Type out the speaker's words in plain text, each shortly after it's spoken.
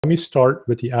let me start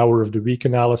with the hour of the week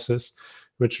analysis,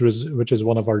 which is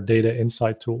one of our data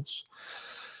insight tools.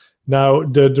 Now,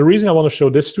 the reason I want to show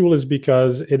this tool is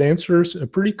because it answers a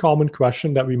pretty common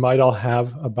question that we might all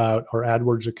have about our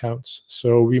AdWords accounts.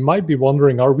 So we might be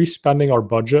wondering, are we spending our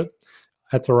budget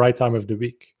at the right time of the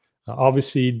week?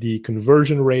 Obviously, the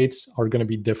conversion rates are going to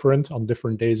be different on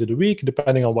different days of the week,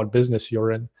 depending on what business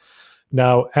you're in.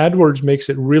 Now, AdWords makes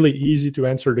it really easy to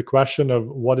answer the question of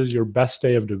what is your best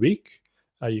day of the week.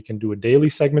 You can do a daily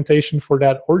segmentation for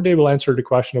that, or they will answer the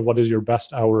question of what is your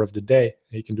best hour of the day.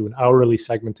 You can do an hourly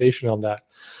segmentation on that.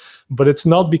 But it's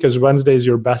not because Wednesday is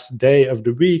your best day of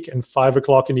the week and 5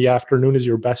 o'clock in the afternoon is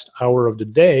your best hour of the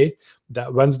day,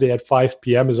 that Wednesday at 5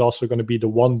 p.m. is also going to be the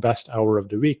one best hour of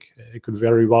the week. It could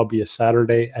very well be a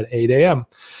Saturday at 8 a.m.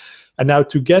 And now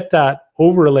to get that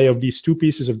overlay of these two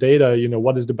pieces of data,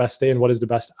 what is the best day and what is the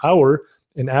best hour,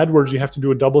 in AdWords, you have to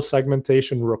do a double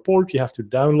segmentation report. You have to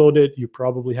download it. You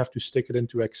probably have to stick it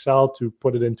into Excel to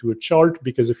put it into a chart,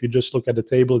 because if you just look at the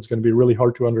table, it's going to be really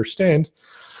hard to understand.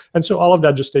 And so all of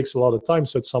that just takes a lot of time.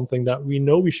 So it's something that we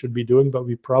know we should be doing, but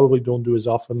we probably don't do as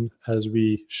often as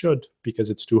we should because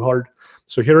it's too hard.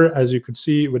 So here, as you could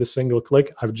see, with a single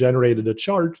click, I've generated a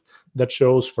chart that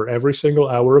shows for every single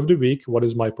hour of the week, what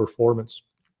is my performance.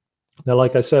 Now,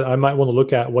 like I said, I might want to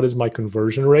look at what is my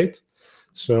conversion rate.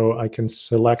 So I can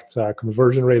select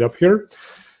conversion rate up here,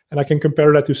 and I can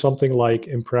compare that to something like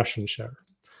impression share.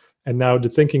 And now the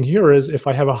thinking here is, if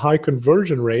I have a high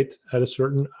conversion rate at a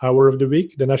certain hour of the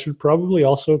week, then I should probably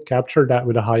also capture that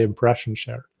with a high impression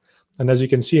share. And as you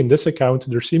can see in this account,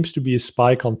 there seems to be a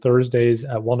spike on Thursdays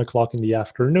at 1 o'clock in the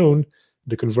afternoon.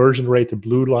 The conversion rate, the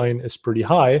blue line, is pretty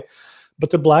high. But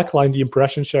the black line, the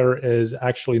impression share, is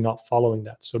actually not following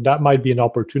that. So that might be an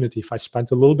opportunity. If I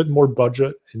spent a little bit more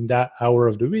budget in that hour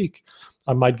of the week,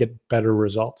 I might get better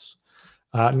results.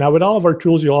 Now, with all of our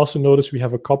tools, you'll also notice we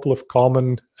have a couple of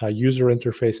common user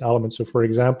interface elements. So for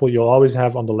example, you'll always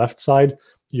have on the left side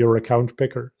your account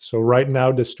picker. So right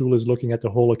now, this tool is looking at the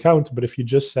whole account. But if you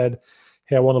just said,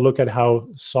 hey, I want to look at how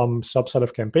some subset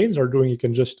of campaigns are doing, you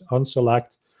can just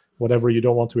unselect whatever you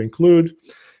don't want to include.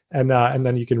 And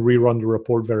then you can rerun the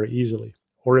report very easily.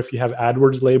 Or if you have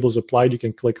AdWords labels applied, you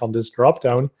can click on this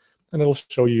dropdown, and it'll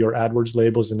show you your AdWords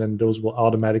labels, and then those will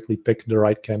automatically pick the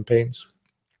right campaigns.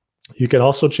 You can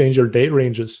also change your date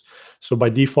ranges. So by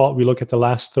default, we look at the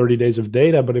last 30 days of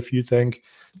data, but if you think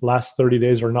last 30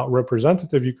 days are not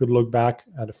representative, you could look back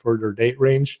at a further date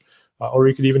range, or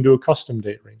you could even do a custom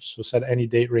date range. So set any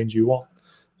date range you want.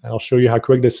 And I'll show you how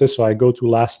quick this is. So I go to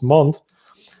last month,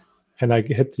 and I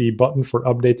hit the button for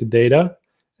updated data.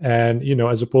 And,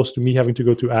 as opposed to me having to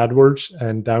go to AdWords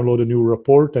and download a new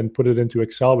report and put it into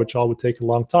Excel, which all would take a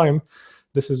long time,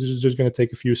 this is just going to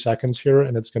take a few seconds here,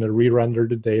 and it's going to re-render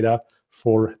the data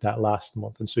for that last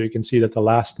month. And so you can see that the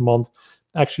last month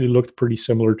actually looked pretty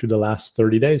similar to the last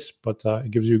 30 days, but it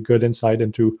gives you good insight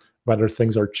into whether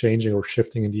things are changing or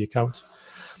shifting in the account.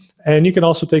 And you can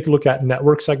also take a look at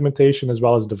network segmentation as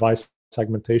well as device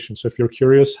segmentation. So if you're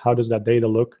curious, how does that data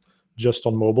look just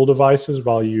on mobile devices,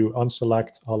 while you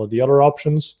unselect all of the other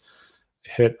options,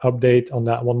 hit update on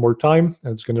that one more time,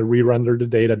 and it's going to re-render the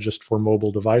data just for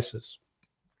mobile devices.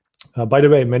 By the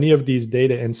way, many of these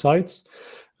data insights,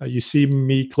 you see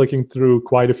me clicking through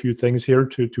quite a few things here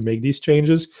to make these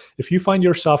changes. If you find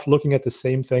yourself looking at the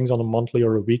same things on a monthly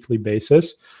or a weekly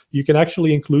basis, you can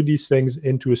actually include these things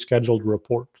into a scheduled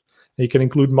report. You can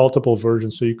include multiple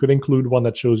versions. So you could include one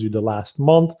that shows you the last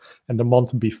month and the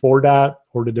month before that,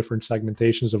 or the different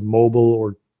segmentations of mobile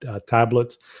or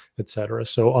tablet, etc.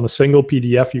 So on a single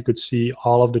PDF, you could see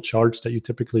all of the charts that you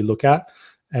typically look at.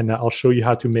 And I'll show you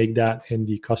how to make that in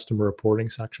the customer reporting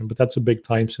section. But that's a big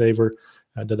time saver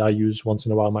that I use once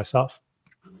in a while myself.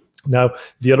 Now,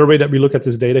 the other way that we look at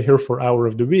this data here for hour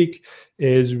of the week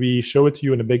is we show it to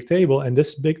you in a big table. And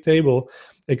this big table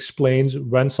explains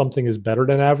when something is better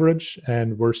than average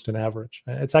and worse than average.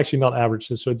 It's actually not average,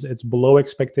 so it's below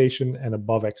expectation and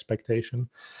above expectation.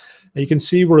 And you can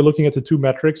see we're looking at the two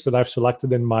metrics that I've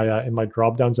selected in my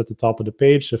drop downs at the top of the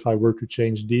page. So if I were to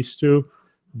change these two,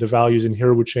 the values in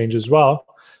here would change as well.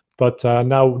 But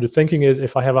now the thinking is,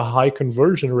 if I have a high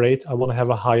conversion rate, I want to have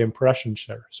a high impression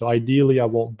share. So ideally, I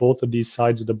want both of these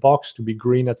sides of the box to be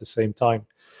green at the same time.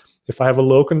 If I have a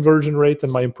low conversion rate,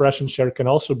 then my impression share can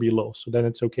also be low. So then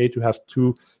it's okay to have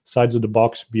two sides of the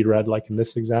box be red, like in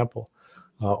this example.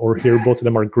 Or here, both of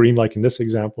them are green, like in this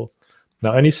example.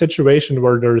 Now, any situation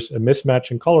where there's a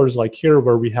mismatch in colors, like here,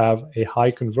 where we have a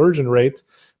high conversion rate,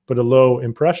 but a low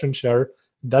impression share,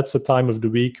 that's the time of the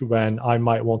week when I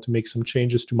might want to make some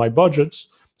changes to my budgets.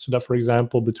 So that, for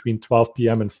example, between 12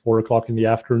 p.m. and 4 o'clock in the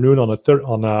afternoon on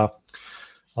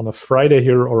on a Friday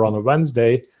here or on a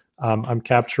Wednesday, I'm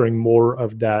capturing more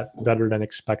of that better than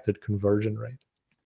expected conversion rate.